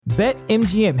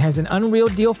BetMGM has an unreal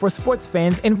deal for sports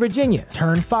fans in Virginia.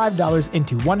 Turn $5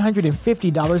 into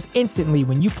 $150 instantly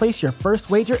when you place your first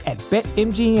wager at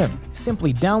BetMGM.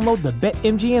 Simply download the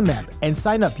BetMGM app and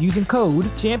sign up using code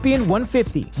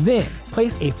Champion150. Then,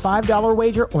 place a $5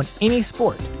 wager on any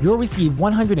sport. You'll receive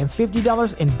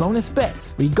 $150 in bonus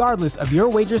bets, regardless of your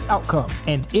wager's outcome.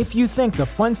 And if you think the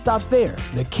fun stops there,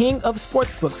 the King of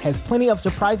Sportsbooks has plenty of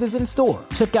surprises in store.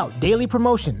 Check out daily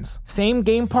promotions,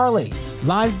 same-game parlays,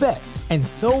 live bets, and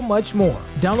so much more.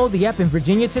 Download the app in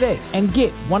Virginia today and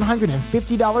get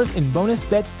 $150 in bonus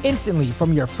bets instantly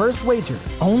from your first wager.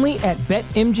 Only at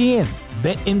BetMGM.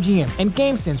 BetMGM and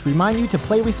GameSense remind you to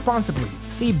play responsibly.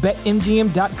 See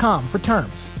BetMGM.com for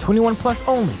terms. 21 plus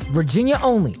only. Virginia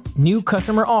only. New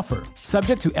customer offer.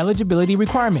 Subject to eligibility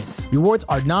requirements. Rewards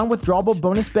are non-withdrawable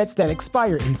bonus bets that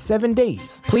expire in 7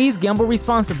 days. Please gamble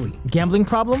responsibly. Gambling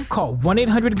problem? Call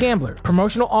 1-800-GAMBLER.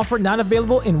 Promotional offer not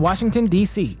available in Washington,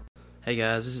 D.C. Hey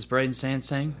guys, this is Brayden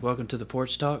Sansing. Welcome to the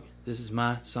Porch Talk. This is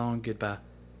my song, Goodbye.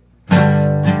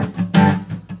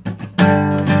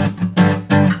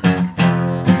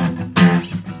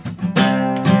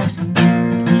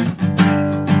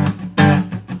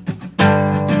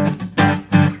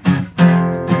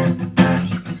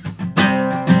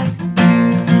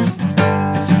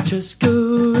 Just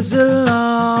goes a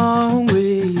long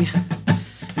way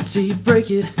until you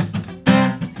break it.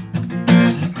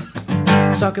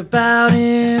 Talk about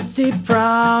empty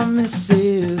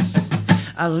promises.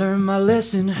 I learned my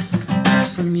lesson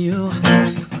from you.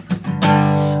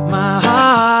 My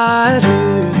heart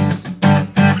hurts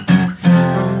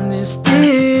from this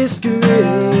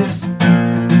disgrace.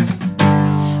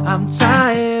 I'm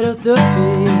tired of the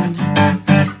pain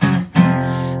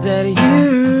that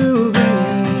you bring.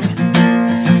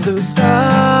 Those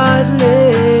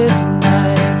thoughtless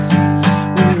nights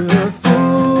were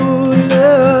full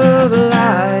of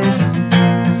lies.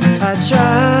 I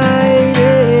tried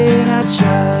and I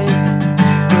tried,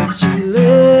 but you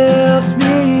left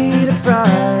me to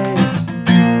pride.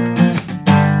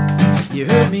 You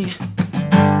hurt me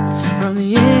from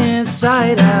the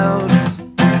inside out.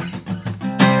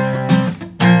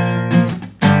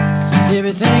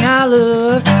 Everything I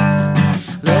loved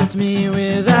left me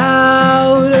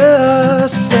without a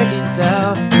second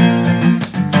doubt.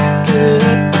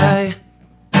 Goodbye,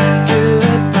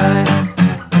 goodbye.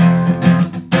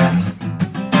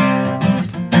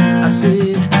 I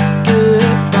said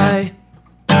goodbye,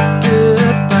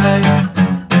 goodbye.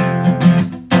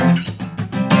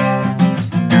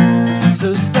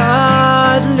 Those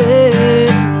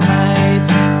thoughtless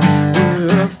nights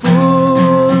were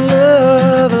full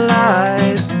of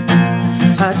lies.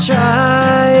 I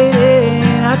tried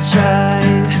and I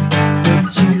tried,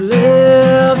 but you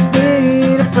left me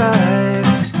to pride.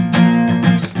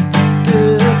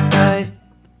 Goodbye,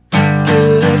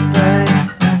 goodbye.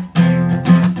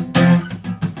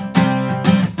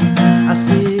 I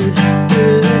said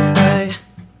goodbye,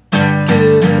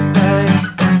 goodbye.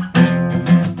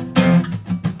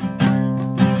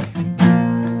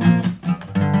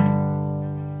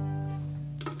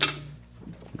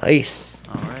 Nice.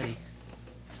 Alrighty.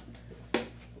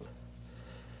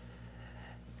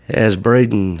 As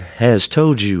Brayden has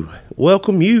told you,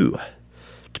 welcome you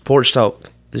to Porch Talk.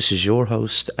 This is your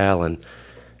host, Alan.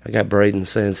 I got Brayden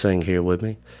Sansing here with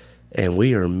me, and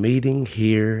we are meeting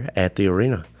here at the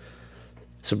arena.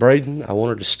 So, Brayden, I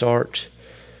wanted to start.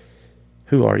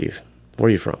 Who are you? Where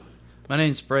are you from? My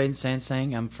name's Brayden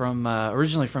Sansing. I'm from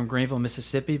originally from Greenville,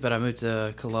 Mississippi, but I moved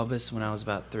to Columbus when I was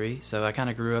about 3. So I kind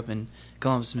of grew up in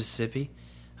Columbus, Mississippi.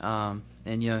 And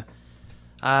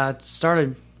I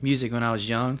started music when I was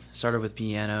young. Started with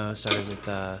piano. Started with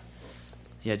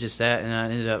just that, and I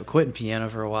ended up quitting piano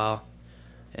for a while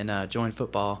and joined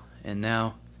football. And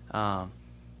now I'm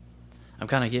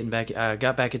kind of getting back. I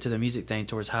got back into the music thing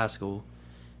towards high school,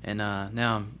 and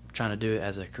now I'm trying to do it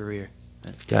as a career.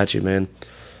 Got you, man.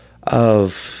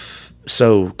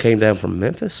 So came down from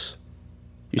Memphis?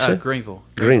 You said Greenville,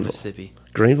 Mississippi.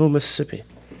 Greenville, Mississippi.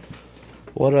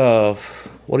 What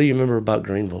do you remember about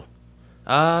Greenville?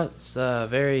 It's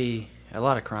a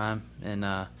lot of crime, and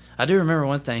I do remember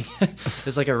one thing.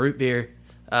 It's like a root beer.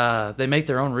 They make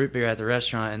their own root beer at the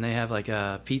restaurant, and they have like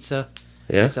a pizza.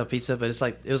 Yeah. They sell pizza, but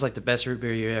it was like the best root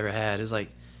beer you ever had. It's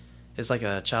like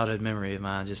a childhood memory of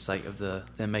mine, just like of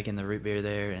them making the root beer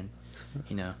there, and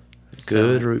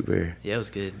Good root beer. Yeah, it was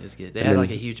good. They had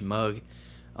like a huge mug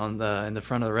in the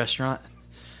front of the restaurant.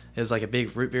 It was like a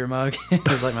big root beer mug. It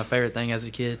was like my favorite thing as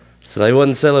a kid. So they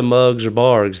wasn't selling mugs or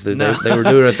bargs. They were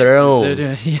doing it their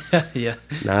own. Yeah.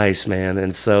 Nice, man.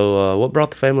 And so what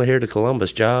brought the family here to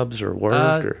Columbus? Jobs or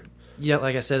work? yeah,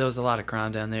 like I said, there was a lot of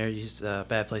crime down there. It's a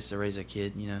bad place to raise a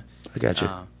kid, you know. I got you.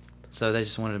 So they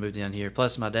just wanted to move down here.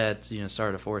 Plus, my dad,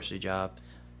 started a forestry job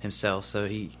himself, so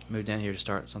he moved down here to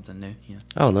start something new, you know.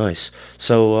 Oh, nice.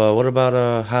 So what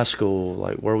about high school?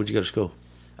 Like, where would you go to school?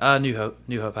 New Hope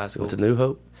High School. Went to New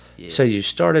Hope? Yeah. So you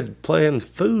started playing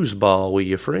foosball with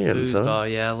your friends, Foosball, huh?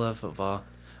 yeah, I love football.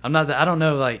 I don't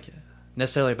know, like,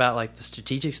 necessarily about, like, the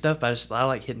strategic stuff, but I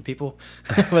like hitting people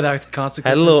without the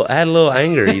consequences. Had a little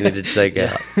anger you needed to take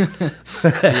out.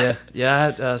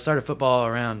 Yeah. I started football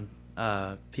around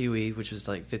Pee Wee, which was,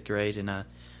 like, 5th grade, and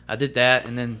I did that,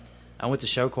 and then I went to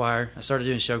show choir. I started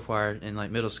doing show choir in, like,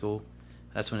 middle school.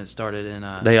 That's when it started.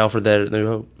 And they offered that at New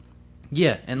Hope?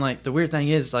 Yeah, and, like, the weird thing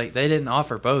is, like, they didn't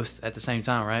offer both at the same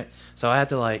time, right? So I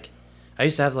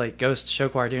used to have to, like, go to show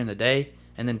choir during the day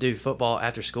and then do football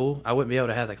after school. I wouldn't be able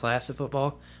to have the class of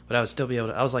football, but I would still be able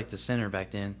to. I was, like, the center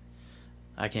back then.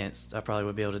 I probably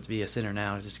would be able to be a center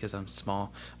now just because I'm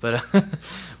small. But,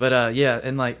 yeah,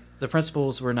 and, like, the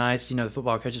principals were nice. The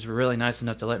football coaches were really nice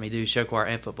enough to let me do show choir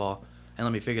and football and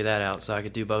let me figure that out so I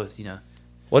could do both,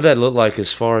 What'd that look like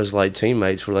as far as, like,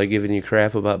 teammates? Were they giving you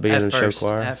crap about being in show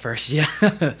choir? At first, yeah.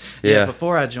 Yeah,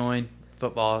 before I joined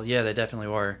football, yeah, they definitely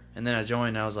were. And then I joined,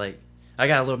 and I was like, I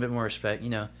got a little bit more respect,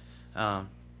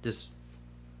 just,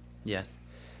 yeah.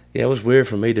 Yeah, it was weird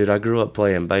for me, dude. I grew up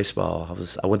playing baseball.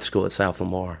 I went to school at South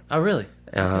Lamar. Oh, really?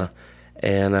 Uh-huh.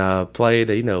 And played,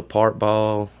 park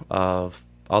ball all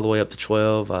the way up to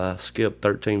 12. I skipped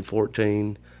 13,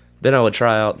 14. Then I would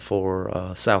try out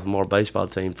for South Lamar baseball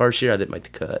team. First year, I didn't make the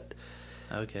cut.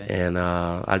 Okay. And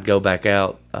I'd go back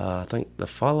out, I think I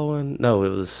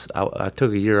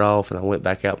took a year off, and I went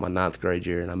back out my 9th grade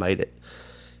year, and I made it.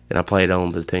 And I played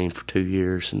on the team for 2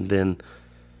 years, and then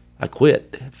I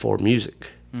quit for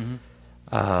music. Mm-hmm.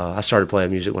 I started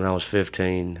playing music when I was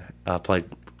 15. I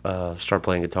started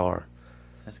playing guitar.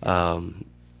 That's good.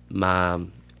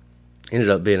 Ended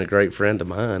up being a great friend of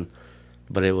mine,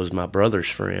 but it was my brother's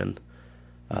friend,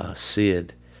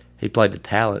 Sid. He played the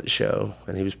talent show,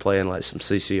 and he was playing like some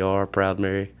CCR, Proud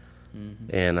Mary,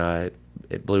 and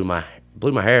it blew my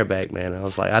hair back, man. I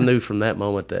was like, I knew from that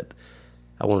moment that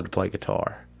I wanted to play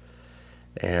guitar,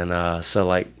 and so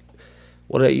like,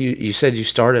 what you said you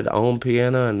started on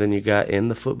piano and then you got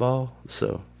into football,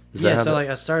 so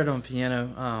I started on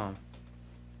piano.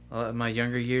 My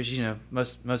younger years,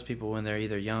 most people when they're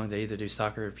either young, they either do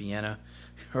soccer or piano,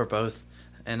 or both.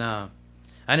 And I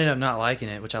ended up not liking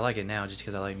it, which I like it now just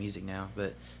because I like music now.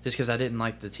 But just because I didn't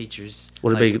like the teachers.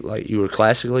 Would it be like you were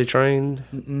classically trained?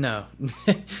 No.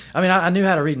 I mean, I knew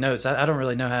how to read notes. I don't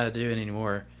really know how to do it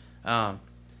anymore. But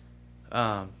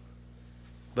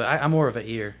I'm more of an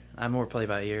ear. I more play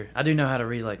by ear. I do know how to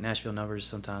read like Nashville numbers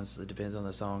sometimes. It depends on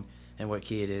the song and what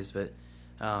key it is. But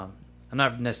I'm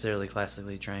not necessarily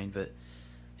classically trained. But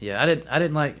yeah, I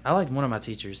liked one of my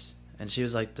teachers, and she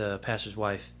was like the pastor's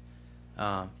wife.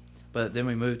 But then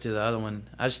we moved to the other one.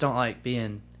 I just don't like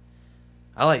being.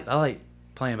 I like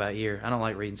playing by ear. I don't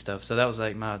like reading stuff. So that was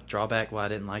like my drawback why I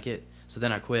didn't like it. So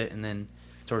then I quit, and then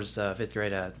towards 5th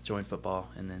grade I joined football,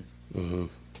 and then. Mm-hmm. Yeah.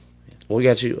 What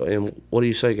got you? And what do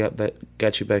you say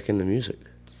got you back into music?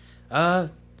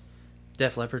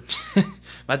 Def Leppard.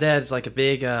 My dad's like a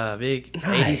big Nice.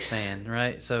 80s fan,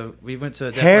 right? So we went to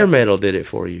a Def Hair Leppard. metal did it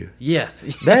for you. Yeah.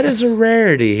 That is a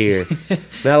rarity here.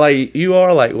 Now, like, you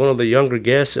are like one of the younger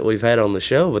guests that we've had on the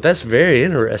show, but that's very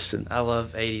interesting. I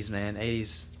love 80s, man.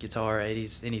 80s guitar,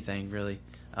 80s anything, really.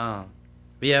 But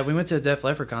yeah, we went to a Def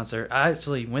Leppard concert. I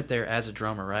actually went there as a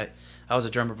drummer, right? I was a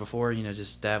drummer before,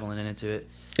 just dabbling into it.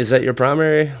 Is that your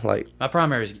primary? Like, my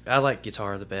primary is I like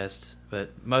guitar the best,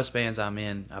 but most bands I'm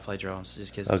in, I play drums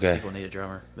just because people need a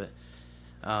drummer. But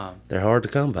they're hard to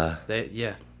come by.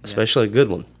 Especially a good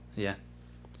one. Yeah.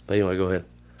 But anyway, go ahead.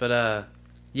 But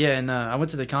yeah, and I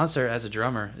went to the concert as a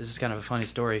drummer. This is kind of a funny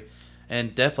story.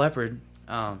 And Def Leppard,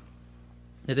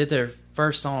 they did their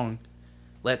first song,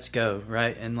 "Let's Go,"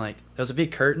 right? And like there was a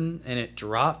big curtain, and it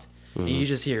dropped, and you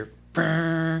just hear,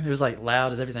 brrr. It was like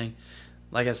loud as everything.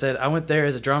 Like I said, I went there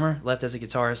as a drummer, left as a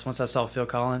guitarist. Once I saw Phil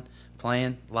Collin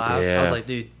playing live, I was like,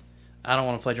 dude, I don't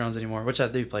want to play drums anymore, which I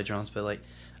do play drums, but like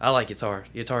I like guitar.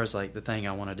 Guitar is like the thing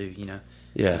I want to do,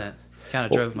 Yeah. And that kind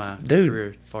of drove my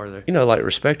career farther. Like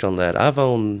respect on that. I've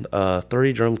owned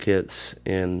 3 drum kits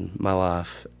in my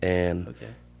life, and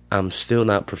I'm still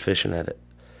not proficient at it.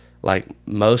 Like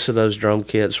most of those drum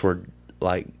kits were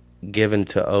like given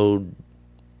to old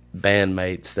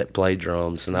bandmates that play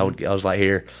drums, and I was like,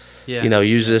 here. Yeah.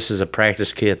 Use this as a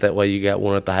practice kit. That way you got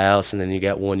one at the house, and then you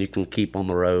got one you can keep on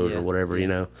the road or whatever,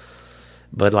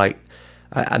 But, like,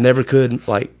 I never could,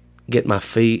 like, get my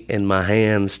feet and my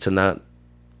hands to not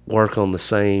work on the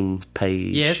same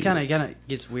page. Yeah, it kind of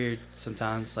gets weird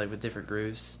sometimes, like with different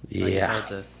grooves. Yeah. Like, it's hard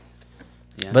to,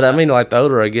 yeah. But I mean, like the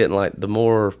older I get, and like the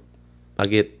more I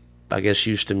get, I guess,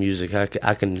 used to music,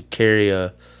 I can carry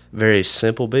a very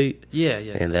simple beat. Yeah.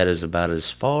 And that is about as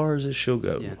far as it shall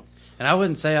go. Yeah. And I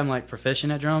wouldn't say I'm like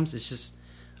proficient at drums. It's just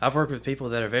I've worked with people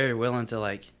that are very willing to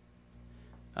like.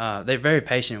 They're very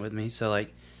patient with me. So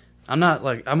like, I'm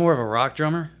more of a rock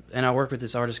drummer, and I work with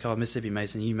this artist called Mississippi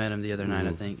Mason. You met him the other night,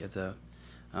 I think, at the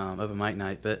open mic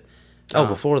night. But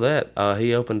before that,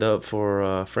 he opened up for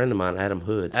a friend of mine, Adam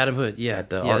Hood. Adam Hood, yeah, at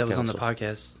the yeah, Art that was Council. on the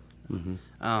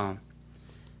podcast.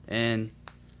 And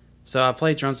so I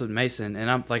played drums with Mason, and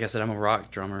I'm a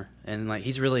rock drummer, and like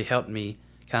he's really helped me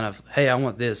kind of, hey, I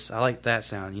want this, I like that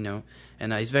sound,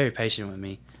 and he's very patient with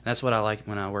me. And that's what I like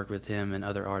when I work with him and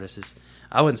other artists. Is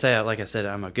I wouldn't say, like I said,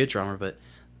 I'm a good drummer, but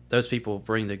those people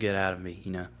bring the good out of me,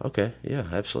 Okay, yeah,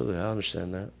 absolutely, I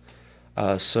understand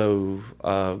that. So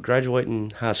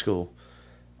graduating high school,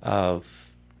 what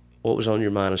was on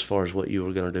your mind as far as what you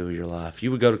were going to do with your life?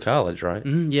 You would go to college, right?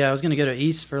 Mm-hmm, yeah, I was going to go to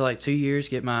East for like 2 years,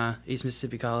 get my East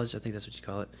Mississippi College, I think that's what you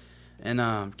call it,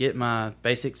 and get my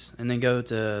basics, and then go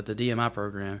to the DMI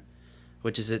program,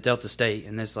 which is at Delta State,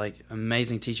 and there's like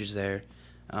amazing teachers there,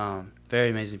 very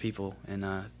amazing people, and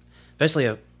especially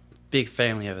a big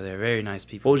family over there, very nice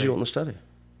people. What was you wanting to study?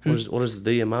 What is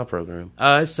the DMI program?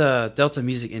 It's Delta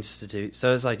Music Institute.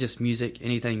 So it's like just music,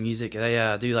 anything music.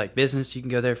 They do like business. You can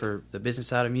go there for the business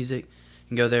side of music. You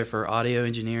can go there for audio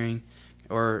engineering.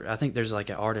 Or I think there's like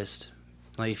an artist.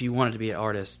 Like if you wanted to be an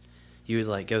artist, you would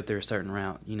like go through a certain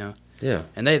route, Yeah.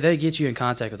 And they get you in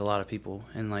contact with a lot of people.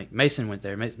 And like Mason went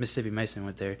there. Mississippi Mason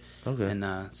went there. Okay.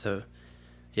 And so,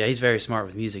 yeah, he's very smart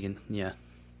with music. And yeah,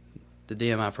 the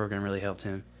DMI program really helped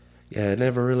him. Yeah, it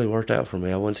never really worked out for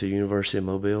me. I went to University of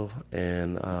Mobile,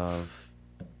 and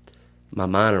my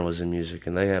minor was in music,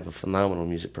 and they have a phenomenal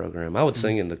music program. I would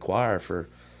sing in the choir for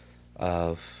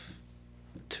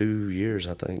 2 years,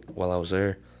 I think, while I was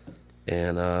there,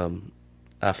 and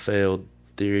I failed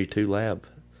Theory 2 Lab.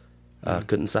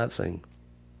 Couldn't sight sing.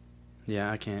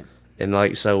 Yeah, I can't. And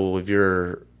like so, with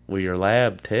your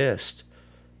lab test,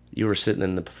 you were sitting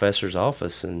in the professor's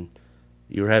office, and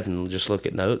you were having to just look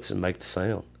at notes and make the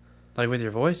sound. Like with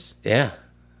your voice? Yeah,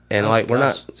 and Oh, like we're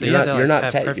gosh. not, So you're you have not, to, you're like,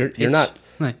 not, have perfect you're pitch? not,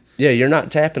 Like, yeah, you're not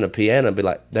tapping a piano and be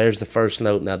like, there's the first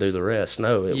note, now do the rest.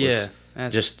 No, it yeah,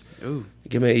 was just ooh,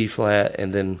 give me an E flat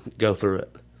and then go through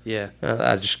it. yeah,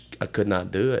 I could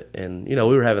not do it, and we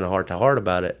were having a heart to heart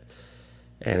about it.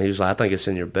 And he was like, I think it's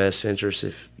in your best interest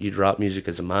if you drop music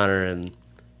as a minor and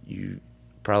you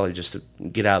probably just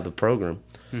get out of the program.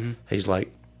 Mm-hmm. He's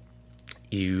like,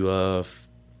 you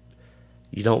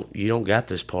don't got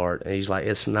this part. And he's like,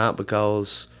 it's not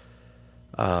because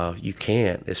you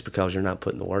can't. It's because you're not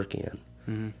putting the work in.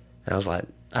 Mm-hmm. And I was like,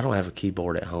 I don't have a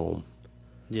keyboard at home.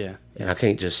 Yeah. And I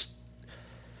can't just,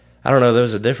 I don't know,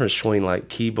 there's a difference between like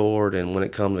keyboard and when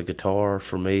it comes to guitar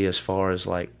for me as far as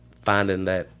like finding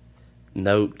that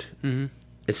note. Mm-hmm.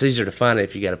 It's easier to find it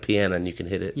if you got a piano and you can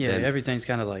hit it. Yeah, than, everything's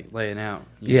kind of like laying out.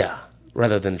 Yeah,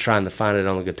 rather than trying to find it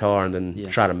on the guitar and then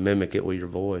try to mimic it with your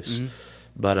voice. Mm-hmm.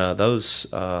 But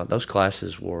those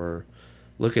classes were,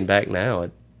 looking back now,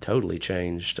 it totally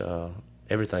changed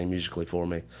everything musically for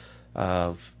me.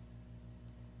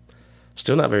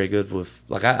 Still not very good with,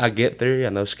 like, I get theory, I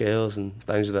know scales and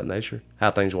things of that nature, how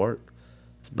things work.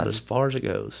 It's about as far as it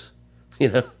goes,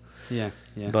 Yeah,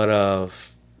 But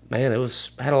man,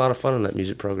 I had a lot of fun in that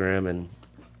music program, and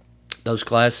those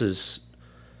classes,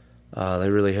 they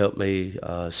really helped me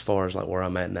as far as like where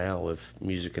I'm at now with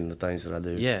music and the things that I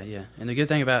do. Yeah. And the good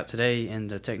thing about today and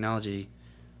the technology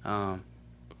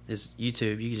is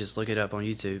YouTube. You can just look it up on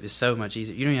YouTube. It's so much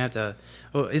easier. You don't even have to.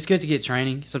 Well, it's good to get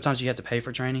training. Sometimes you have to pay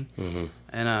for training,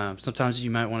 and sometimes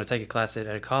you might want to take a class at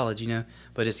a college.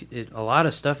 But a lot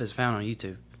of stuff is found on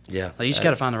YouTube. Yeah, like you just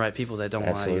got to find the right people that don't lie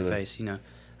to Absolutely. your face.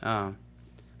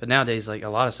 But nowadays, like a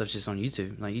lot of stuff's just on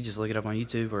YouTube. Like you just look it up on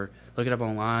YouTube or look it up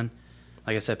online.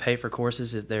 Like I said, pay for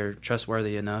courses if they're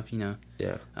trustworthy enough.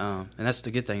 Yeah. And that's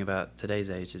the good thing about today's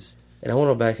age is. And I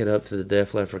want to back it up to the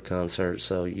Def Leppard concert.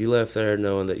 So you left there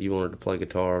knowing that you wanted to play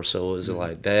guitar. So was it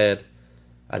like, Dad,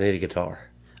 I need a guitar?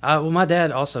 Well, my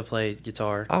dad also played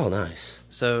guitar. Oh, nice.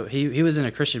 So he was in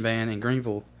a Christian band in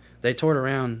Greenville. They toured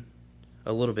around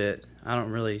a little bit. I don't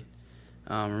really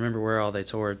remember where all they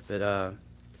toured, but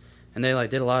and they like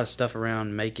did a lot of stuff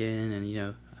around Macon, and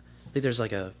I think there's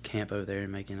like a camp over there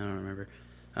in Macon. I don't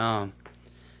remember.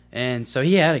 And so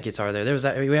he had a guitar there.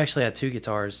 We actually had 2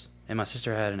 guitars, and my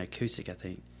sister had an acoustic, I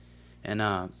think, and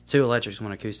 2 electrics,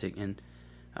 1 acoustic, and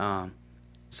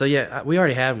so yeah, we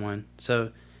already had one.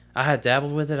 So I had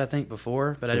dabbled with it, I think,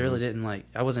 before, but I really didn't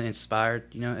I wasn't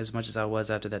inspired, as much as I was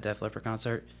after that Def Leppard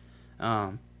concert.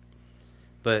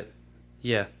 But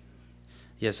yeah.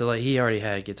 Yeah, so he already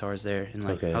had guitars there, and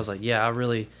I was like, yeah, I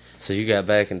really. So you got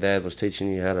back and Dad was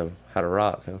teaching you how to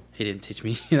rock, huh? He didn't teach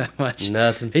me that much.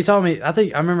 Nothing. He taught me. I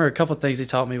remember a couple of things he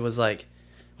taught me was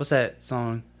what's that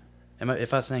song?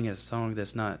 If I sing a song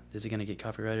that's not, is it gonna get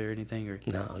copyrighted or anything? Or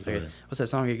no? What's that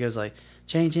song? It goes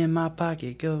change in my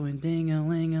pocket, going ding a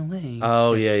ling a ling.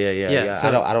 Oh yeah.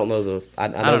 So I don't know the. I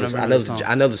know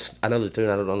the tune.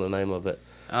 I don't know the name of it.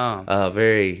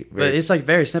 Very. But it's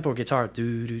very simple guitar.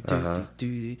 Do do do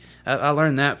do. I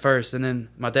learned that first, and then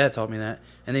my dad taught me that,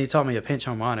 and then he taught me a pinch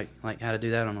harmonic, how to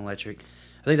do that on electric.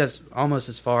 I think that's almost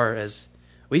as far as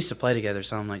we used to play together.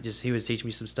 Some he would teach me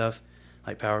some stuff,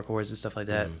 like power chords and stuff like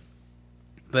that.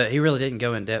 But he really didn't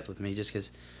go in depth with me, just because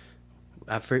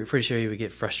I'm pretty sure he would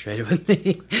get frustrated with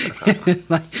me.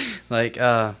 But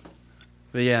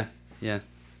yeah.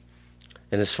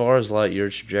 And as far as your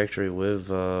trajectory with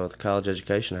the college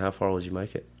education, how far would you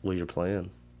make it with your plan?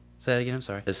 Say that again. I'm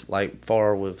sorry. It's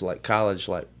far with college.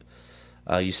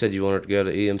 You said you wanted to go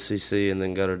to EMCC and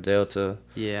then go to Delta.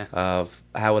 Yeah. How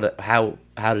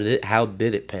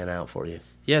did it pan out for you?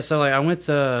 Yeah. So I went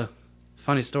to.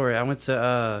 Funny story. I went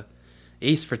to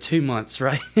East for 2 months.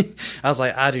 Right. I was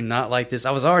like, I do not like this.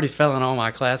 I was already failing all my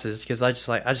classes because I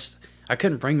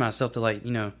couldn't bring myself to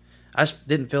I just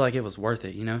didn't feel like it was worth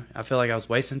it, I feel like I was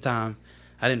wasting time.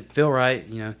 I didn't feel right,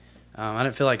 I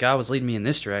didn't feel like God was leading me in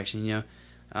this direction,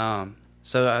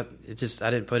 So I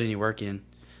didn't put any work in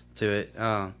to it.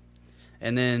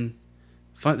 And then,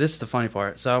 this is the funny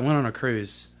part. So I went on a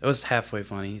cruise. It was halfway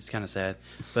funny. It's kind of sad.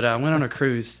 But I went on a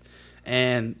cruise,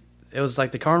 and it was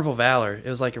the Carnival Valor. It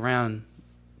was around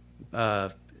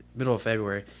middle of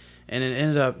February. And it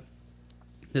ended up,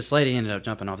 this lady ended up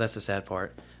jumping off. That's the sad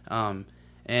part.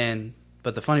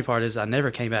 But the funny part is I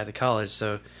never came back to college,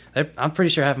 so I'm pretty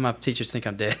sure half of my teachers think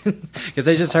I'm dead because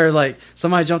they just heard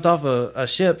somebody jumped off a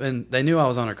ship and they knew I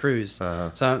was on a cruise.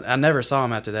 So I never saw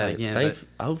them after that again.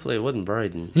 Hopefully it wasn't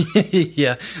Brayden.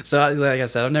 Yeah. So like I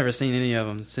said, I've never seen any of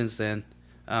them since then.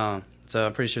 So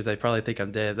I'm pretty sure they probably think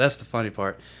I'm dead. That's the funny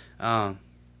part. But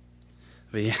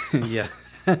yeah.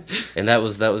 And that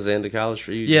was the end of college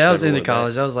for you? Yeah, I was into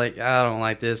college. I was like, I don't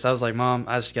like this. I was like, Mom,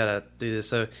 I just gotta do this.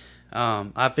 So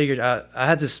I figured I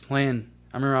had this plan.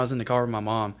 I remember I was in the car with my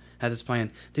mom. I had this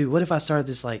plan. Dude, what if I started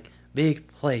this big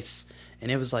place? And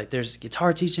it was there's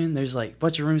guitar teaching. There's a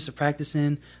bunch of rooms to practice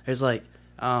in. There's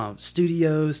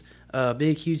studios,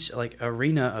 big, huge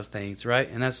arena of things, right?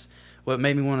 And that's what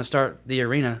made me want to start the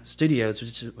Arena Studios,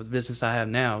 which is the business I have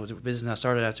now. It's a business I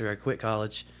started after I quit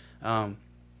college,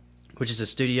 which is a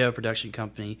studio production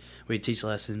company. We teach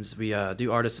lessons. We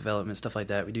do artist development, stuff like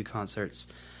that. We do concerts.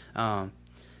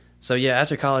 So yeah,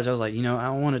 after college, I was like,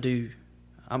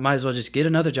 I might as well just get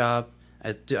another job.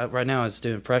 Right now, it's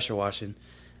doing pressure washing,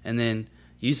 and then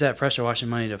use that pressure washing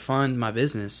money to fund my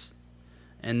business,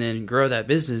 and then grow that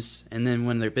business. And then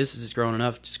when their business is growing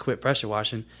enough, just quit pressure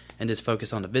washing and just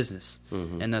focus on the business.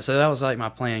 Mm-hmm. And so that was my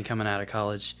plan coming out of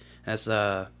college. Was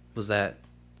that.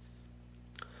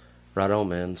 Right on,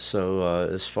 man. So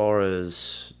as far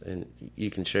as, and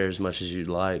you can share as much as you'd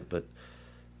like, but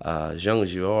as young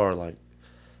as you are,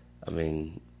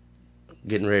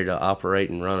 getting ready to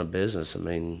operate and run a business.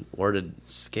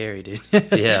 Scary, dude.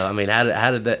 Yeah,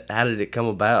 how did it come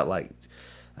about?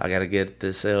 I got to get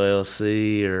this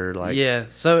LLC or Yeah,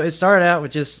 so it started out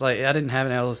with just I didn't have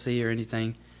an LLC or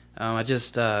anything. I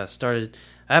just started.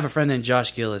 I have a friend named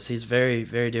Josh Gillis. He's a very,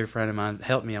 very dear friend of mine.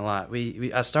 Helped me a lot.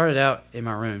 I started out in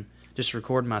my room, just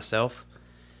recording myself,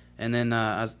 and then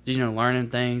I was learning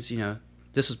things.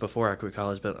 This was before I quit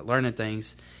college, but learning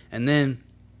things, and then.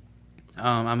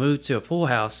 I moved to a pool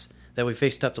house that we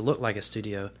fixed up to look like a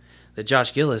studio that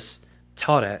Josh Gillis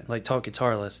taught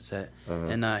guitar lessons at. Uh-huh.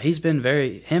 And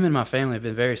him and my family have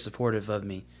been very supportive of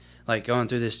me, going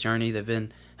through this journey. They've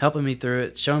been helping me through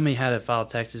it, showing me how to file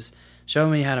taxes,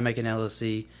 showing me how to make an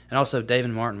LLC, and also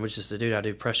David Martin, which is the dude I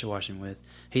do pressure washing with.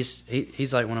 He's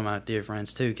one of my dear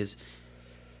friends too, because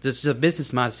the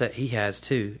business mindset he has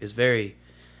too is very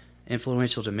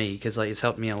influential to me, because it's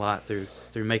helped me a lot through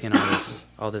making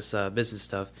all this business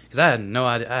stuff, because I had no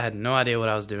idea what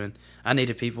I was doing. I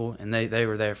needed people, and they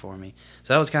were there for me.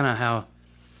 So that was kind of how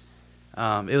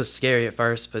it was scary at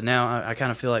first, but now I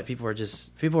kind of feel like people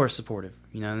are supportive,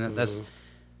 and that's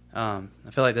I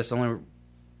feel like that's the only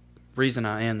reason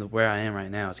I am where I am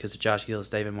right now is because of Josh Gillis,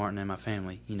 David Martin, and my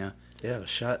family. Yeah,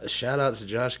 shout out to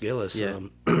Josh Gillis. Yeah.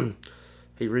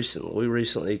 We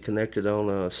recently connected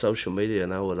on social media,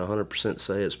 and I would 100%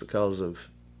 say it's because of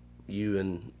you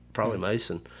and probably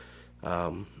Mason.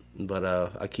 but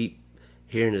I keep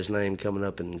hearing his name coming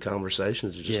up in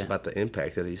conversations just about the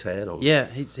impact that he's had on. Yeah,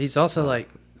 he's also like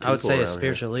I would say a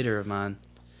spiritual leader of mine.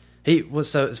 He was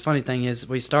so. The funny thing is,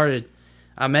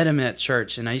 I met him at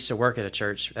church, and I used to work at a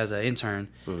church as an intern,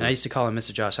 and I used to call him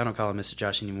Mr. Josh. I don't call him Mr.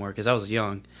 Josh anymore because I was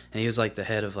young, and he was like the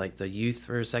head of like the youth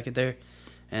for a second there,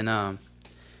 and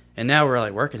now we're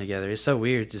like working together. It's so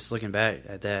weird just looking back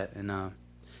at that, and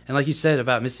like you said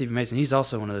about Mississippi Mason, he's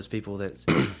also one of those people that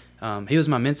he was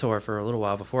my mentor for a little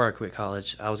while before I quit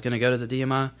college. I was going to go to the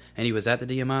DMI, and he was at the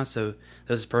DMI, so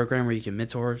there's a program where you can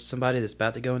mentor somebody that's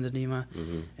about to go into DMI,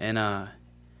 and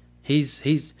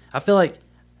he's. I feel like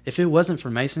if it wasn't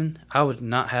for Mason, I would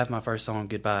not have my first song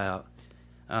 "Goodbye" out.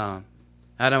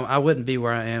 I wouldn't be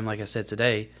where I am, like I said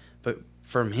today, but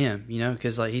from him,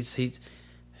 because like he's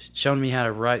shown me how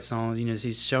to write songs.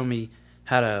 He's shown me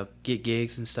how to get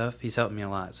gigs and stuff. He's helped me a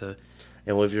lot. So.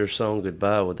 And with your song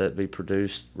 "Goodbye," would that be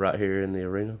produced right here in the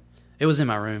arena? It was in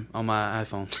my room on my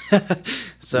iPhone.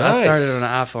 So nice. I started on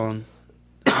an iPhone.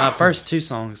 My first two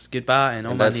songs, "Goodbye" and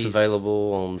 "On My Knees." That's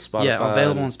available on Spotify? Yeah,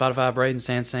 available on Spotify, Brayden,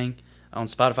 Sansing, on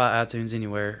Spotify, iTunes,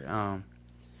 anywhere.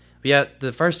 But yeah,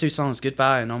 the first two songs,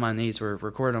 "Goodbye" and "On My Knees," were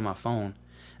recorded on my phone.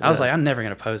 I was like, I'm never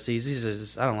going to post these. These are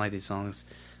just, I don't like these songs.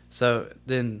 So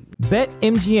then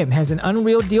BetMGM has an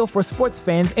unreal deal for sports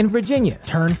fans in Virginia.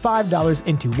 Turn $5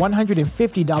 into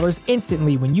 $150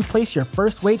 instantly when you place your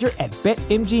first wager at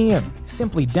BetMGM.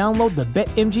 Simply download the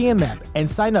BetMGM app and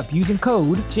sign up using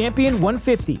code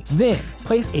Champion150. Then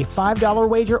place a $5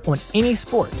 wager on any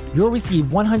sport. You'll receive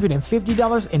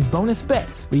 $150 in bonus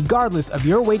bets, regardless of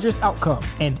your wager's outcome.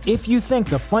 And if you think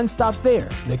the fun stops there,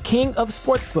 the king of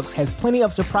sportsbooks has plenty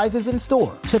of surprises in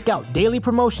store. Check out daily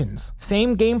promotions,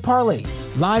 same game parlays,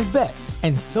 live bets,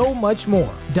 and so much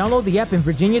more. Download the app in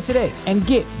Virginia today and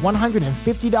get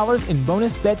 $150 in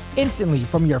bonus bets instantly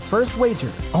from your first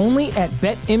wager. Only at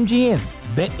BetMGM.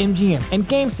 BetMGM and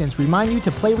GameSense remind you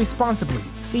to play responsibly.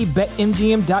 See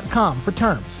BetMGM.com for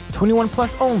terms. 21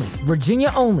 plus only.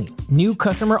 Virginia only. New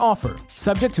customer offer.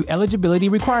 Subject to eligibility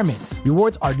requirements.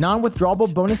 Rewards are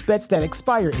non-withdrawable bonus bets that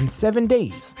expire in 7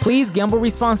 days. Please gamble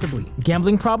responsibly.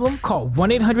 Gambling problem? Call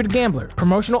 1-800-GAMBLER.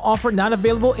 Promotional offer not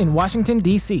available in Washington,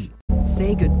 D.C.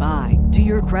 Say goodbye to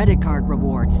your credit card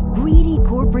rewards. Greedy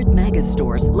corporate mega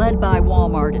stores, led by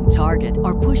Walmart and Target,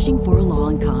 are pushing for a law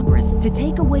in Congress to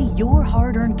take away your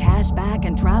hard-earned cash back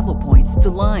and travel points to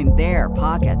line their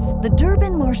pockets. The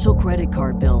Durbin-Marshall credit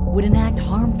card bill would enact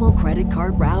harmful credit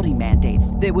card routing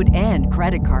mandates that would end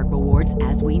credit card rewards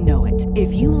as we know it.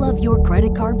 If you love your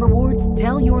credit card rewards,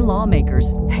 tell your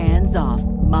lawmakers, hands off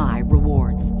my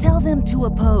rewards. Tell them to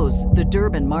oppose the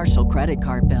Durbin-Marshall credit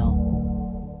card bill.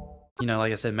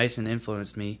 Like I said, Mason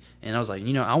influenced me, and I was like,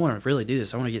 I want to really do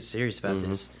this. I want to get serious about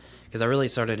this, because I really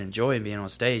started enjoying being on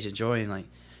stage, enjoying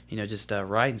just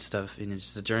writing stuff, and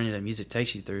just the journey that music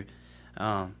takes you through.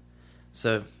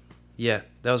 So yeah,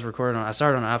 that was recorded I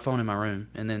started on an iPhone in my room,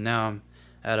 and then now I'm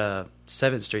at a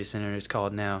 7th Street Center. It's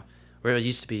called now, where it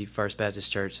used to be First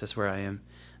Baptist Church. That's where I am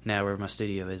now, where my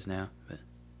studio is now. But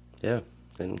yeah,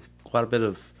 and quite a bit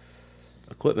of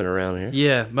equipment around here.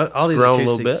 Yeah, all these grown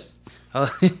acoustics. A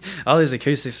little bit. All these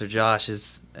acoustics are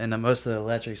Josh's, and most of the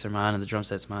electrics are mine, and the drum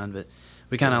set's mine. But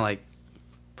we kind of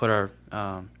put our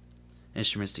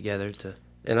instruments together to.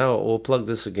 And we'll plug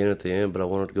this again at the end, but I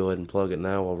wanted to go ahead and plug it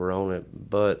now while we're on it.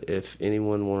 But if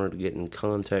anyone wanted to get in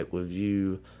contact with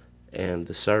you and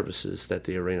the services that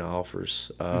the arena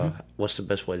offers, what's the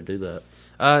best way to do that?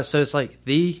 So it's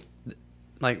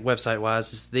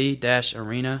website-wise, it's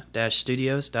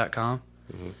the-arena-studios.com.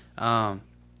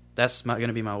 That's going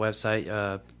to be my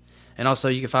website. And also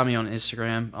you can find me on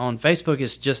Instagram. On Facebook,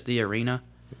 it's just The Arena.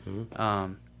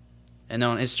 And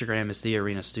on Instagram, it's The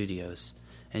Arena Studios.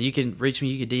 And you can reach me,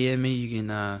 you can DM me, you can,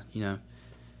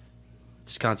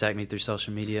 just contact me through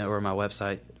social media or my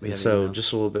website. So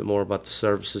just a little bit more about the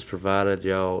services provided.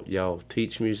 Y'all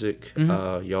teach music.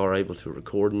 Y'all are able to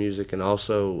record music, and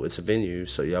also it's a venue,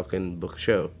 so y'all can book a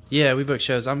show. Yeah, we book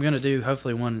shows. I'm going to do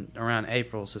hopefully one around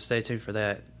April, so stay tuned for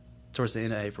that. Towards the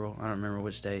end of April. I don't remember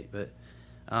which date, but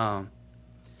I'm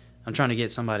trying to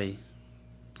get somebody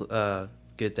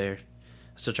good there.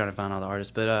 Still trying to find all the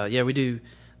artists. But yeah, we do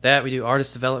that. We do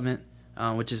artist development,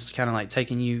 which is kind of like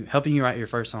helping you write your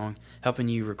first song, helping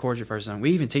you record your first song.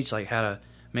 We even teach how to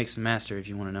mix and master if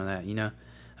you want to know that.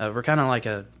 We're kind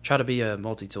of try to be a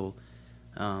multi-tool,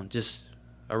 just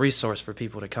a resource for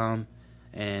people to come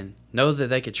and know that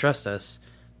they could trust us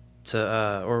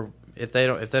to, or if they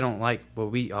don't like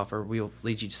what we offer, we'll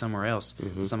lead you to somewhere else,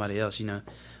 somebody else.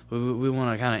 We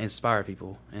want to kind of inspire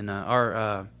people, and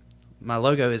my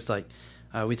logo is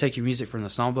we take your music from the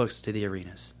songbooks to the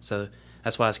arenas. So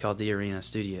that's why it's called the Arena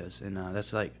Studios. And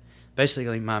that's like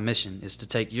basically my mission is to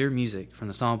take your music from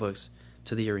the songbooks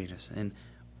to the arenas and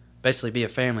basically be a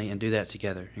family and do that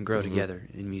together and grow together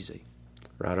in music.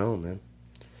 Right on, man.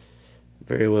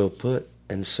 Very well put.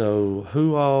 And so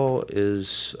who all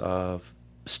is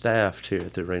staffed here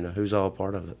at the arena? Who's all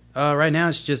part of it? Right now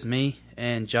it's just me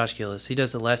and Josh Gillis. He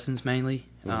does the lessons mainly.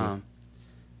 And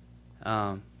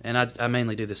I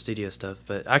mainly do the studio stuff.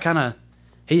 But I kind of,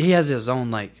 he has his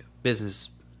own like business,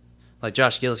 like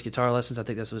Josh Gillis Guitar Lessons, I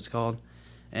think that's what it's called.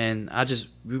 And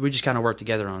we just kind of work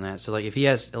together on that. So like if he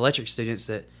has electric students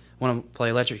that want to play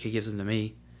electric, he gives them to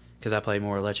me because I play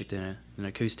more electric than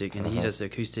acoustic, and he does the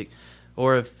acoustic.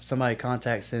 Or if somebody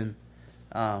contacts him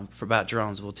for about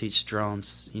drums, we'll teach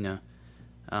drums, you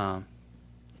know.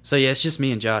 So yeah, it's just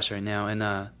me and Josh right now.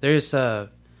 And there's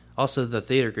also the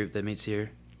theater group that meets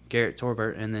here, Garrett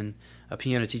Torbert, and then a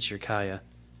piano teacher, Kaya.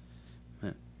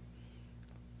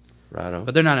 Right on.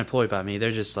 But they're not employed by me.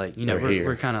 They're just like, you know, They're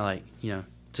we're kind of like, you know,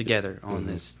 together on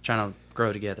this, trying to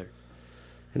grow together.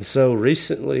 And so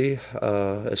recently,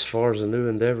 as far as a new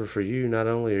endeavor for you, not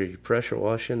only are you pressure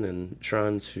washing and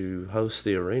trying to host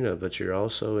the arena, but you're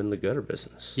also in the gutter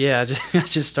business. Yeah, I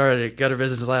just started a gutter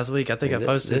business last week. I think I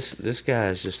posted. This guy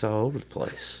is just all over the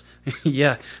place.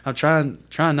 Yeah, I'm trying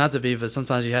not to be, but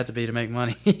sometimes you have to be to make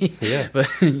money. Yeah. But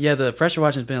yeah, the pressure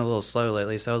washing's been a little slow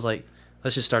lately, so I was like,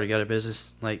 let's just start a gutter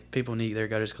business. Like, people need their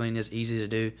gutters clean. It's easy to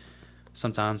do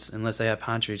sometimes, unless they have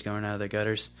pine trees going out of their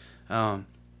gutters.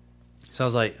 So I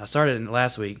was like, I started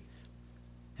last week,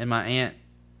 and my Aunt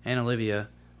Olivia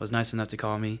was nice enough to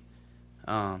call me.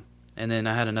 And then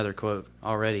I had another quote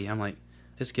already. I'm like,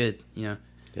 it's good, you know.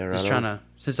 Yeah, right. Just trying to,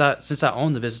 since I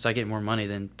own the business, I get more money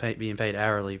than being paid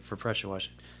hourly for pressure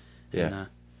washing. Yeah. And,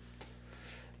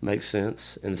 makes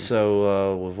sense. And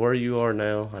so with where you are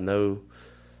now, I know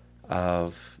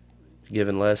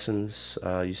giving lessons.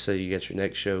 You say you got your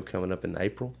next show coming up in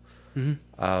April.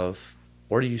 Mm-hmm.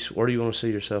 Where do you want to see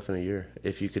yourself in a year?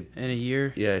 If you could, in a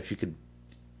year, yeah, if you could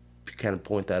kind of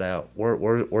point that out,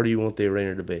 where do you want the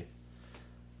arena to be?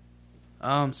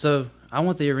 So I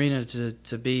want the arena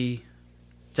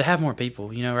to have more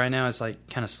people. You know, right now it's like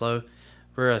kind of slow.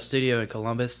 We're a studio in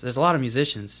Columbus. There's a lot of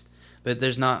musicians, but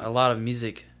there's not a lot of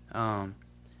music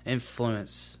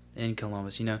influence in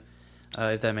Columbus. You know,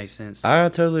 if that makes sense. I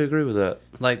totally agree with that.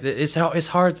 Like it's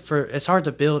hard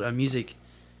to build a music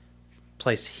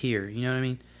place here. You know what I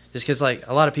mean? Just because like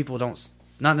a lot of people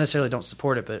not necessarily don't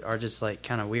support it, but are just like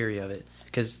kind of weary of it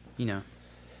because, you know,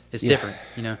 it's different.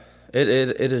 You know,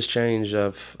 it has changed.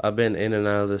 I've been in and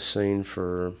out of this scene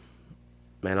for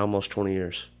almost 20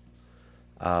 years.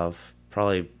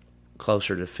 Probably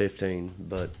closer to 15,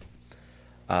 but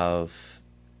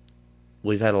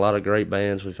we've had a lot of great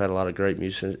bands. We've had a lot of great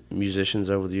musicians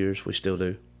over the years. We still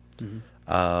do.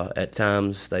 Mm-hmm. At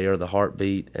times, they are the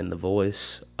heartbeat and the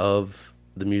voice of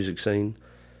the music scene,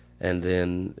 and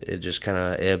then it just kind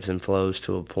of ebbs and flows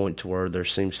to a point to where there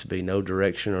seems to be no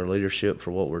direction or leadership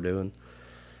for what we're doing.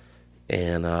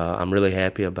 And I'm really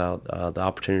happy about the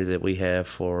opportunity that we have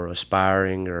for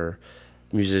aspiring or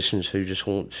musicians who just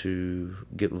want to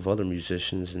get with other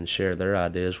musicians and share their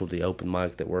ideas with the open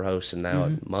mic that we're hosting now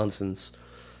at Munson's.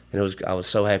 And I was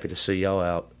so happy to see y'all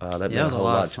out. That meant a whole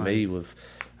lot to me with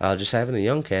just having the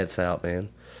young cats out, man.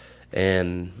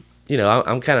 And, you know,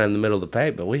 I'm kind of in the middle of the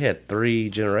pack, but we had 3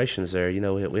 generations there. You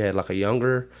know, we had like a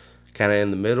younger kind of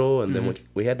in the middle, and then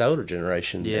we had the older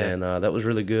generation. Yeah. And that was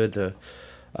really good to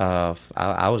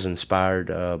I was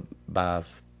inspired by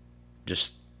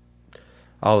just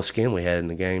all the skin we had in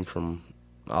the game from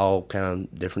all kind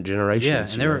of different generations. Yeah,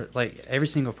 and they were like every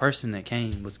single person that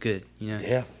came was good, you know.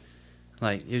 Yeah.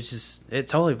 Like it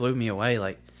totally blew me away.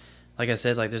 Like I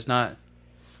said, like there's not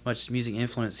much music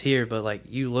influence here, but like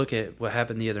you look at what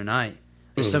happened the other night.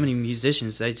 There's so many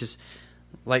musicians. They just,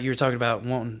 like you were talking about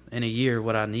wanting in a year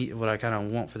what I kind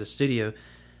of want for the studio.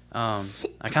 I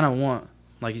kind of want,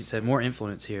 like you said, more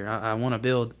influence here. I want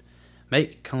to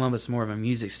make Columbus more of a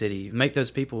music city. Make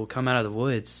those people come out of the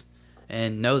woods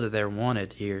and know that they're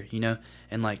wanted here, you know,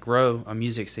 and like grow a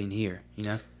music scene here, you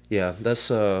know. Yeah, that's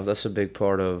a big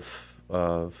part of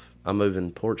I'm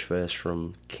moving Porch Fest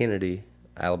from Kennedy,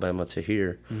 Alabama to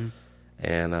here,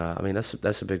 and I mean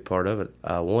that's a big part of it.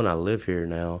 One, I live here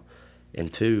now,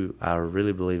 and 2, I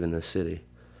really believe in this city,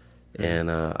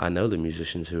 and I know the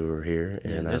musicians who are here,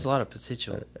 and there's a lot of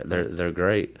potential. They're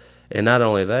great, and not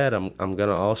only that, I'm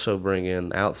gonna also bring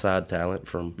in outside talent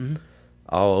from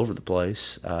all over the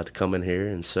place to come in here,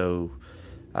 and so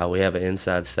we have an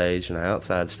inside stage and an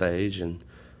outside stage, and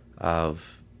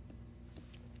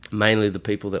mainly the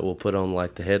people that will put on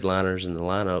like the headliners and the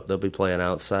lineup, they'll be playing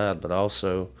outside, but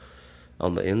also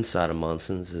on the inside of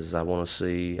Munson's is I want to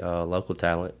see local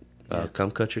talent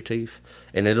come cut your teeth,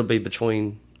 and it'll be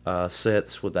between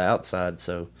sets with the outside,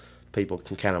 so people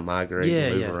can kind of migrate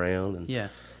and move around, and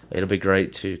it'll be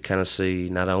great to kind of see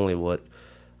not only what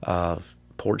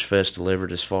Porch Fest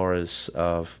delivered as far as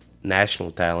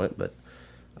national talent, but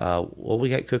what we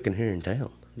got cooking here in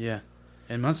town. Yeah,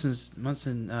 and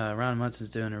Ryan Munson's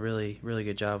doing a really, really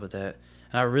good job with that.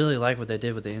 And I really like what they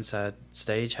did with the inside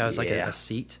stage, how it's like a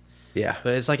seat. Yeah.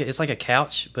 But it's like a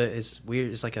couch, but it's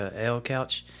weird. It's like a L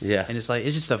couch. Yeah. And it's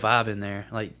just a vibe in there.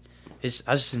 Like I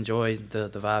just enjoy the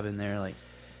vibe in there. Like.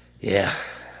 Yeah.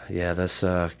 Yeah, that's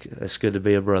good to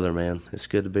be a brother, man. It's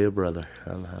good to be a brother.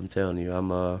 I'm telling you,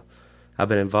 I've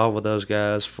been involved with those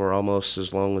guys for almost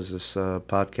as long as this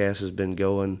podcast has been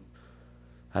going.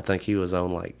 I think he was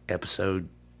on like episode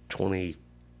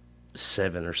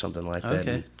 27 or something like that.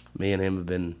 Okay. And me and him have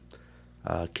been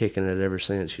kicking it ever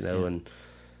since, and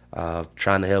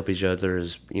trying to help each other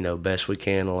as best we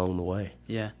can along the way.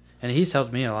 Yeah, and he's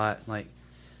helped me a lot. Like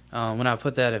when I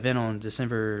put that event on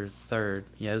December 3rd,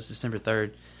 it was December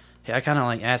 3rd. I kind of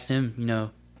like asked him,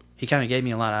 he kind of gave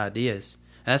me a lot of ideas.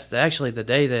 And that's actually the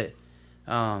day that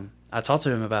I talked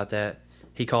to him about that.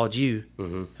 He called you.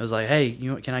 Mm-hmm. It was like, hey,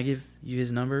 can I give you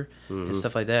his number and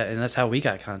stuff like that? And that's how we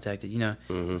got contacted,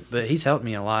 Mm-hmm. But he's helped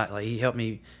me a lot. Like he helped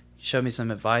me, showed me some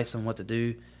advice on what to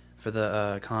do for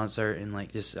the concert and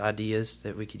like just ideas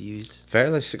that we could use.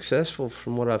 Fairly successful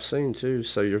from what I've seen too.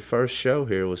 So your first show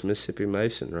here was Mississippi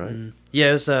Mason, right? Mm-hmm. Yeah,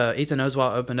 it was Ethan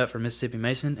Oswald opened up for Mississippi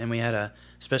Mason, and we had a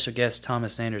special guest,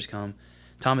 Thomas Sanders, come.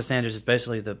 Thomas Sanders is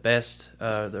basically the best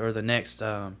or the next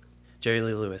Jerry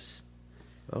Lee Lewis.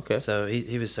 Okay. So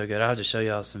he was so good. I'll just show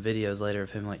y'all some videos later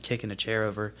of him like kicking a chair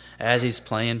over as he's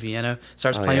playing piano.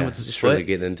 Starts playing with his just foot. Really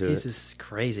getting into He's just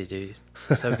crazy, dude.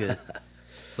 So good.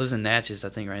 Lives in Natchez, I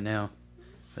think, right now.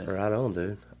 But. Right on,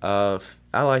 dude. I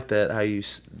like that how you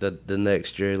the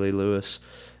next Jerry Lee Lewis.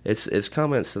 It's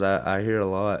comments that I hear a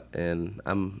lot, and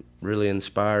I'm really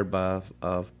inspired by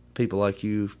people like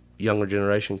you, younger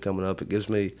generation coming up. It gives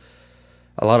me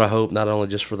a lot of hope, not only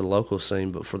just for the local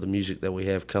scene, but for the music that we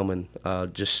have coming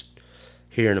just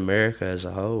here in America as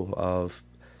a whole.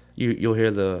 You'll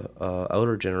hear the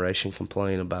older generation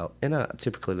complain about, and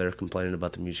typically they're complaining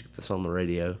about the music that's on the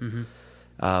radio. Mm-hmm.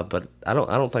 But I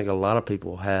don't think a lot of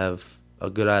people have a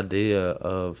good idea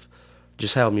of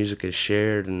just how music is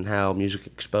shared and how music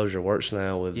exposure works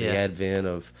now with the advent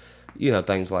of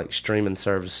things like streaming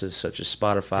services such as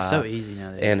Spotify. It's so easy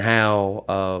nowadays. And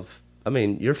how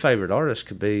your favorite artist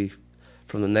could be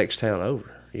from the next town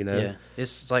over. Yeah,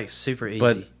 it's like super easy.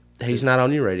 But he's not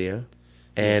on your radio,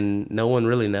 and no one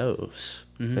really knows.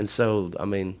 Mm-hmm. And so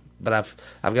but I've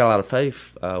got a lot of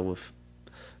faith with.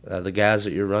 The guys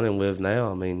that you're running with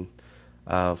now,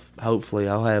 hopefully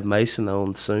I'll have Mason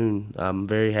on soon. I'm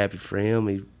very happy for him.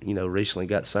 He, recently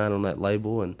got signed on that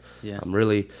label, and I'm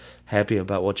really happy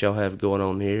about what y'all have going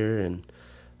on here. And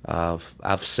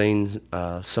I've seen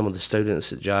some of the students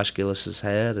that Josh Gillis has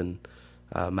had, and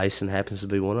Mason happens to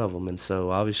be one of them. And so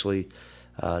obviously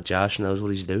Josh knows what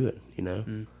he's doing,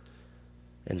 Mm.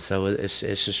 And so it's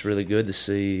just really good to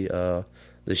see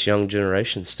this young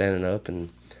generation standing up and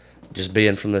just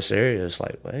being from this area. Is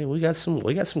like, hey, we got some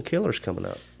killers coming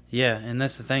up. Yeah, and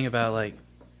that's the thing about like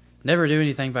never do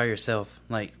anything by yourself.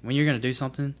 Like when you're gonna do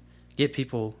something, get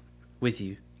people with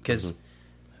you, because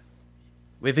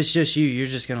if it's just you, you're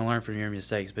just gonna learn from your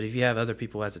mistakes. But if you have other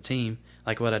people as a team,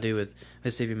 like what I do with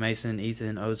Mississippi Mason,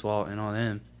 Ethan Oswald, and all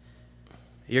them,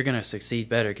 you're gonna succeed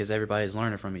better because everybody's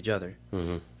learning from each other.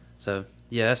 Mm-hmm. So.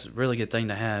 Yeah, that's a really good thing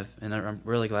to have, and I'm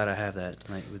really glad I have that.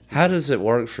 How does it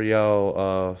work for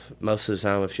y'all most of the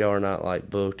time if y'all are not like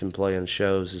booked and playing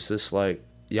shows? Is this like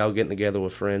y'all getting together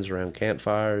with friends around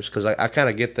campfires? Because I kind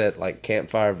of get that like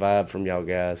campfire vibe from y'all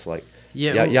guys. Like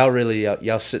y'all really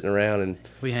y'all sitting around and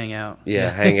we hang out. Yeah,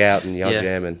 hang out and y'all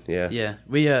jamming. Yeah.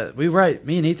 Yeah, we write.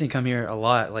 Me and Ethan come here a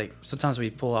lot. Like sometimes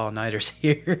we pull all nighters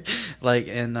here,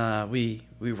 and we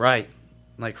write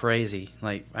like crazy.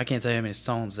 Like I can't tell you how many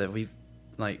songs that we've.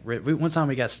 Like one time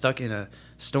we got stuck in a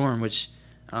storm, which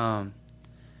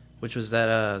was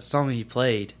that song he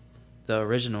played, the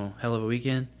original "Hell of a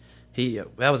Weekend."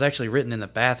 That was actually written in the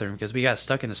bathroom because we got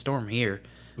stuck in a storm here.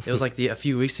 It was like a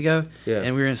few weeks ago,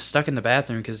 and we were stuck in the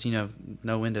bathroom because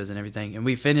no windows and everything. And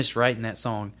we finished writing that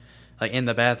song like in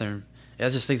the bathroom. I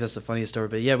just think that's the funniest story.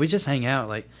 But yeah, we just hang out,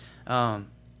 like come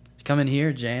in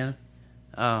here, jam,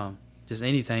 just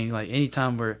anything. Like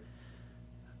anytime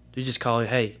we just call it,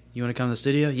 hey, you want to come to the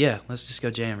studio? Yeah, let's just go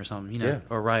jam or something,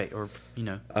 or write, or,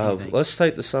 anything. Let's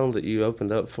take the song that you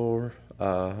opened up for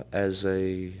as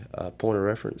a point of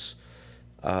reference.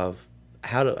 How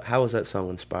was that song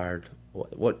inspired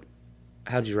What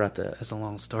how'd you write that? That's a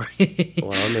long story.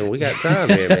 Well, I mean, we got time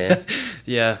here, man.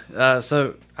 Yeah.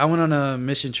 So I went on a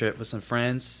mission trip with some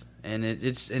friends, and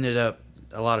it's ended up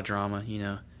a lot of drama,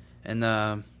 and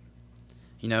and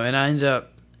I ended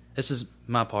up. This is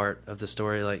my part of the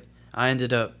story. Like, I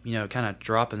ended up, kind of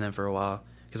dropping them for a while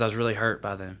because I was really hurt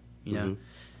by them, Mm-hmm.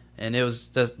 And it was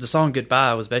the song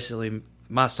 "Goodbye" was basically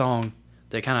my song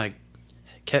that kind of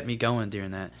kept me going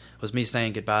during that. Was me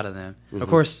saying goodbye to them. Mm-hmm. Of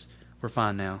course, we're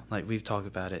fine now. Like, we've talked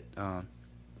about it.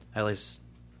 At least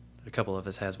a couple of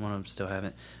us has. One of them still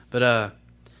haven't. But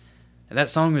that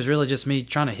song was really just me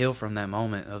trying to heal from that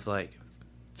moment of like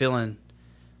feeling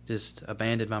just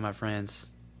abandoned by my friends,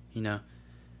 But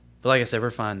like I said,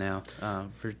 we're fine now.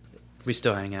 We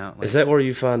still hang out. Like, Is that where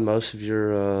you find most of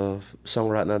your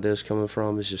songwriting ideas coming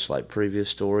from? Is just like previous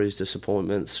stories,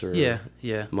 disappointments, or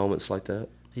yeah, moments like that?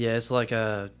 yeah. It's like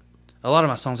a lot of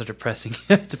my songs are depressing,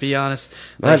 to be honest.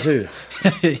 Mine too.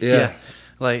 Yeah.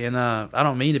 Like, and I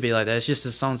don't mean to be like that. It's just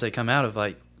the songs that come out of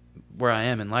like where I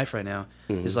am in life right now.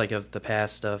 Mm-hmm. Is like of the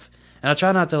past stuff, and I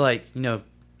try not to like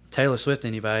Taylor Swift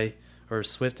anybody or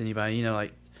Swift anybody.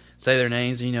 Like say their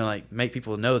names. Like make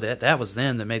people know that was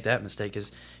them that made that mistake.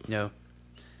 Is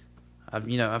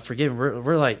I've forgiven.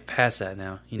 We're like past that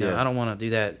now. Yeah. I don't want to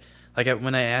do that. Like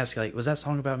when they ask, like, was that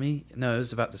song about me? No, it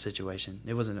was about the situation.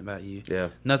 It wasn't about you. Yeah.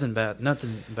 Nothing about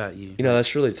you.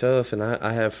 That's really tough. And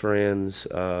I have friends,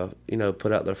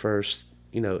 put out their first,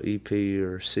 EP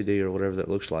or CD or whatever that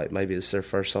looks like. Maybe it's their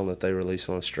first song that they release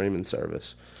on a streaming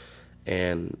service.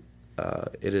 And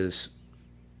it is,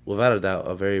 without a doubt,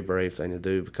 a very brave thing to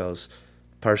do because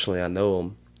personally I know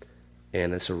them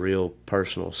and it's a real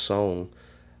personal song.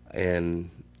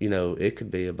 And it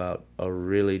could be about a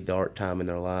really dark time in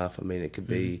their life. I mean, it could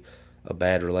be a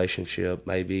bad relationship.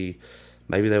 Maybe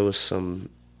there was some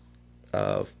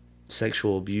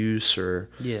sexual abuse or,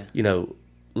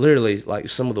 literally like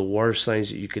some of the worst things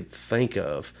that you could think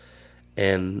of.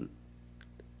 And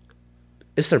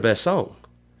it's their best song.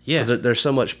 Yeah. There's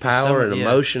so much power and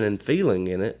emotion and feeling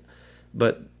in it.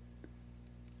 But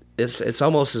it's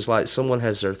almost as like someone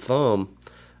has their thumb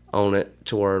on it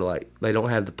to where like they don't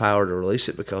have the power to release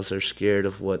it because they're scared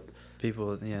of what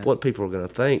people are going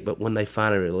to think. But when they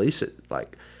finally release it,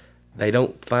 like they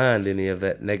don't find any of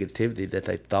that negativity that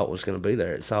they thought was going to be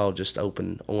there. It's all just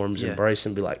open arms, embrace,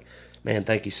 and be like, man,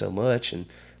 thank you so much. And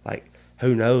like,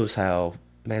 who knows how,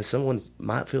 man, someone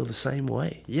might feel the same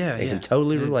way. Yeah, and can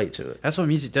totally relate to it. That's what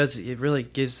music does. It really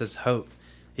gives us hope.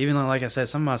 Even though, like I said,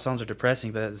 some of my songs are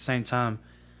depressing, but at the same time,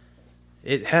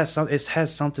 it has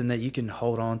something that you can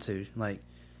hold on to. Like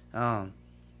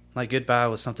Goodbye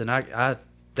was something I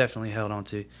definitely held on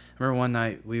to. I remember one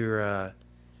night we were,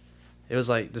 it was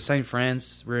like the same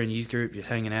friends. We were in youth group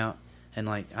hanging out, and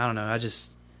like, I don't know,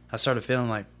 I started feeling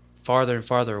like farther and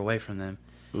farther away from them.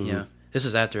 Mm-hmm. This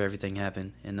was after everything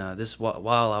happened, and this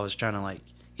while I was trying to like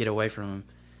get away from them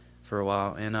for a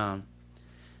while. And I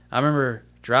remember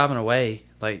driving away,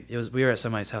 like we were at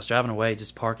somebody's house, driving away,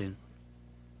 just parking.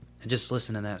 And just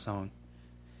listening to that song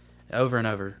over and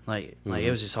over, like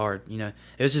it was just hard, It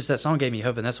was just that song gave me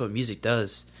hope, and that's what music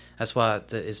does. That's why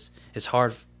it's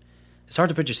hard. It's hard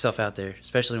to put yourself out there,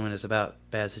 especially when it's about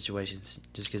bad situations.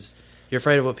 Just because you're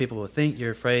afraid of what people will think, you're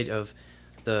afraid of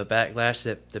the backlash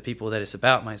that the people that it's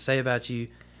about might say about you.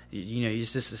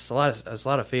 It's a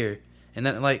lot of fear, and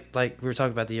that like we were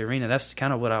talking about the arena. That's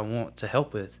kind of what I want to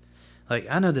help with. Like,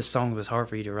 I know this song was hard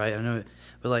for you to write, I know it,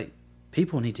 but like,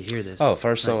 people need to hear this. Oh,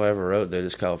 first song I ever wrote, dude,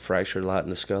 is called Fractured, Light, and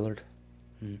Discolored.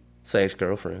 It's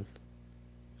ex-girlfriend.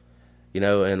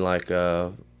 And like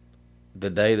the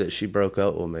day that she broke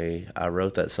up with me, I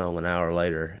wrote that song an hour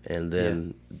later, and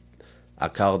then I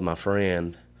called my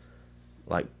friend,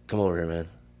 like, come over here, man.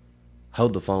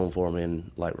 Hold the phone for me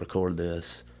and, like, record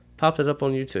this. Popped it up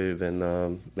on YouTube,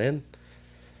 and, man,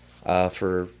 I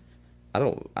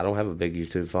don't have a big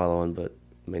YouTube following, but,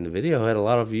 I mean, the video had a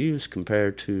lot of views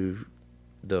compared to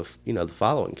the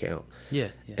following count. Yeah.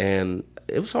 And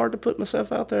it was hard to put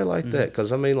myself out there like that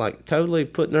because, I mean, like, totally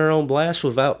putting her on blast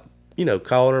without,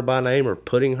 calling her by name or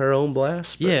putting her on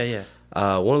blast. But,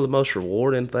 one of the most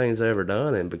rewarding things I ever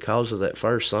done, and because of that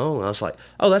first song, I was like,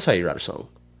 oh, that's how you write a song.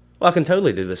 Well, I can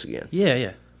totally do this again.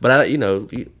 Yeah. But,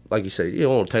 like you said,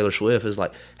 on Taylor Swift is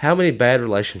like, how many bad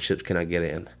relationships can I get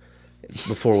in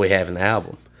before we have an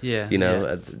album? Yeah,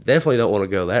 I definitely don't want to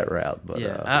go that route. But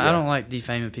I don't like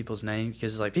defaming people's name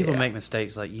because like people make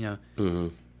mistakes. Like you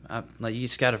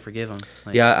just got to forgive them.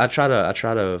 Like, I try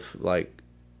to like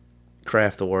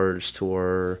craft the words to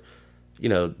where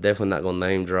definitely not going to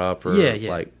name drop or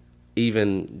like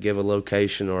even give a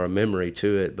location or a memory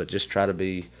to it, but just try to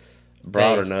be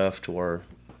broad enough to where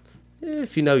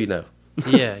if you know, you know.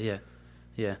 Yeah.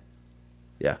 Yeah.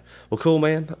 Well, cool,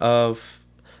 man.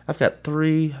 I've got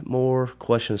 3 more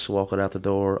questions to walk it out the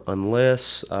door,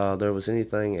 unless there was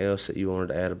anything else that you wanted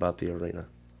to add about the arena.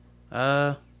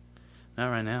 Not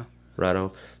right now. Right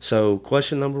on. So,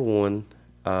 question number 1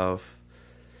 to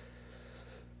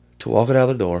walk it out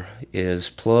the door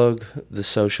is plug the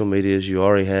social medias you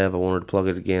already have. I wanted to plug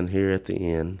it again here at the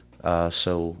end.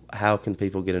 So, how can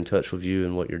people get in touch with you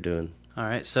and what you're doing? All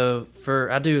right. So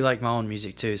I do like my own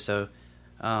music too. So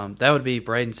that would be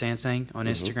Brayden Sansing on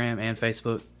Instagram and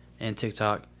Facebook and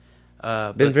TikTok.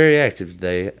 Been very active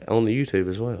today on the YouTube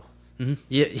as well. Mm-hmm.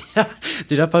 Yeah.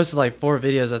 Dude, I posted like 4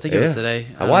 videos. I think it was today.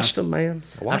 I watched them, man.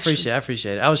 I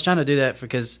appreciate it. I was trying to do that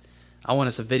because I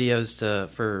wanted some videos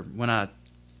for when I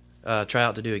try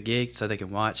out to do a gig so they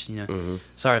can watch.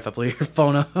 Sorry if I blew your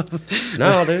phone up.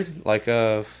 No, dude. Like,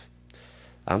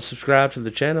 I'm subscribed to the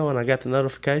channel and I got the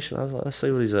notification. I was like, let's see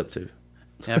what he's up to.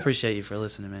 Yeah, I appreciate you for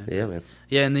listening, man. Yeah, man.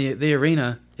 Yeah, and the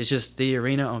arena is just The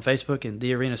Arena on Facebook and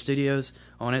The Arena Studios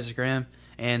on Instagram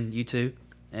and YouTube.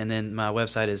 And then my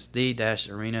website is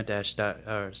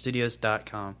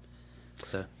the-arena-studios.com.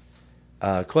 So,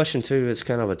 question 2 is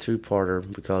kind of a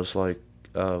 2-parter because,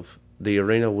 the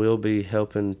arena will be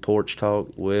helping Porch Talk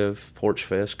with Porch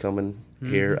Fest coming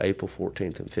here April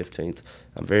 14th and 15th.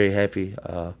 I'm very happy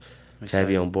to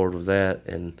have you on board with that.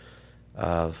 And,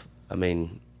 I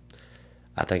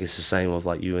think it's the same with,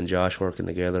 you and Josh working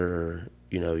together or,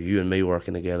 you and me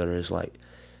working together is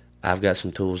I've got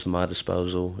some tools at my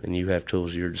disposal, and you have tools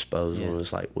at your disposal, and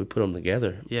it's we put them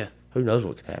together. Yeah. Who knows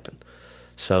what could happen?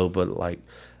 So, but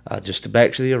just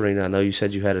back to the arena, I know you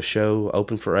said you had a show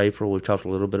open for April. We've talked a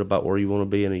little bit about where you want to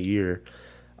be in a year.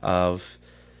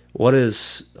 What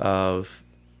is,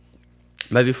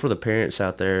 maybe for the parents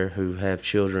out there who have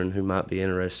children who might be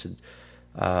interested,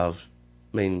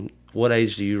 what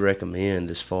age do you recommend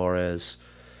as far as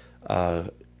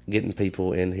getting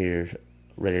people in here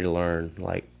ready to learn?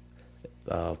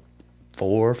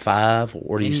 4, 5, or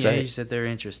what do you say? Any age that they're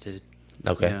interested.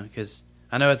 Okay. Because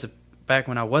I know back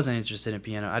when I wasn't interested in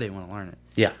piano, I didn't want to learn it.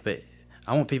 Yeah. But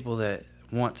I want people that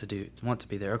want to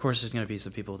be there. Of course, there's going to be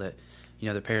some people that,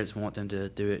 their parents want them to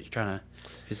do it.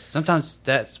 Because sometimes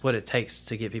that's what it takes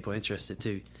to get people interested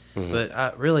too. Mm-hmm. But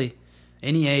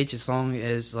any age, as long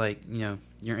as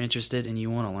you're interested and you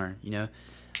want to learn,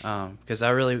 because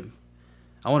I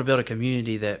want to build a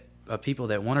community of people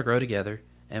that want to grow together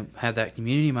and have that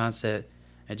community mindset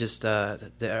and just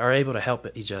that are able to help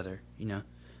each other, and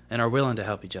are willing to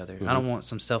help each other. Mm-hmm. I don't want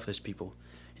some selfish people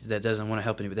that doesn't want to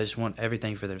help anybody. They just want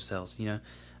everything for themselves,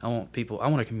 I want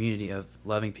a community of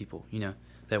loving people,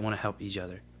 that want to help each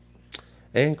other.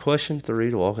 And question 3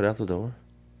 to walk it out the door.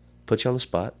 Put you on the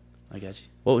spot. I got you.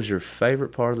 What was your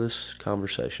favorite part of this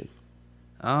conversation?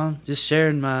 Just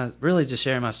sharing my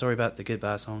story about the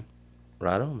Goodbye song.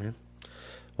 Right on, man.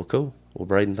 Well, cool. Well,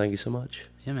 Brayden, thank you so much.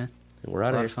 Yeah, man. And we're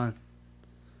out of here. A lot of fun.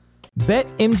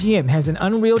 BetMGM has an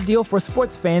unreal deal for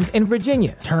sports fans in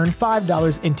Virginia. Turn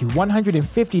 $5 into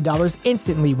 $150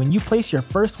 instantly when you place your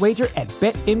first wager at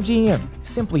BetMGM.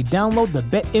 Simply download the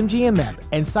BetMGM app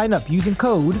and sign up using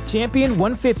code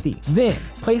Champion150. Then,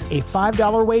 place a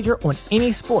 $5 wager on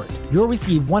any sport. You'll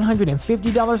receive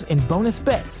 $150 in bonus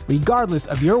bets, regardless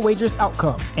of your wager's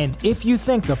outcome. And if you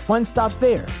think the fun stops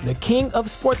there, the King of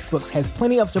Sportsbooks has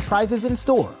plenty of surprises in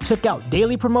store. Check out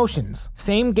daily promotions,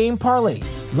 same-game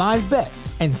parlays, live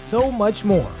bets, and so much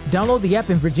more. Download the app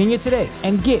in Virginia today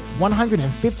and get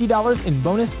 $150 in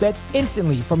bonus bets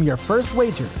instantly from your first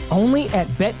wager. Only at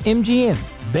BetMGM.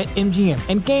 BetMGM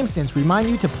and GameSense remind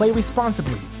you to play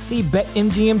responsibly. See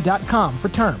BetMGM.com for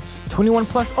terms. 21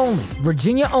 plus only.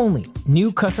 Virginia only.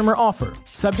 New customer offer.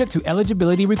 Subject to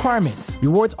eligibility requirements.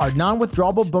 Rewards are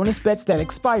non-withdrawable bonus bets that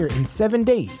expire in 7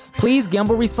 days. Please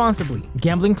gamble responsibly.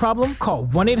 Gambling problem? Call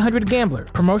 1-800-GAMBLER.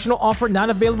 Promotional offer not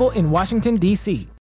available in Washington, D.C.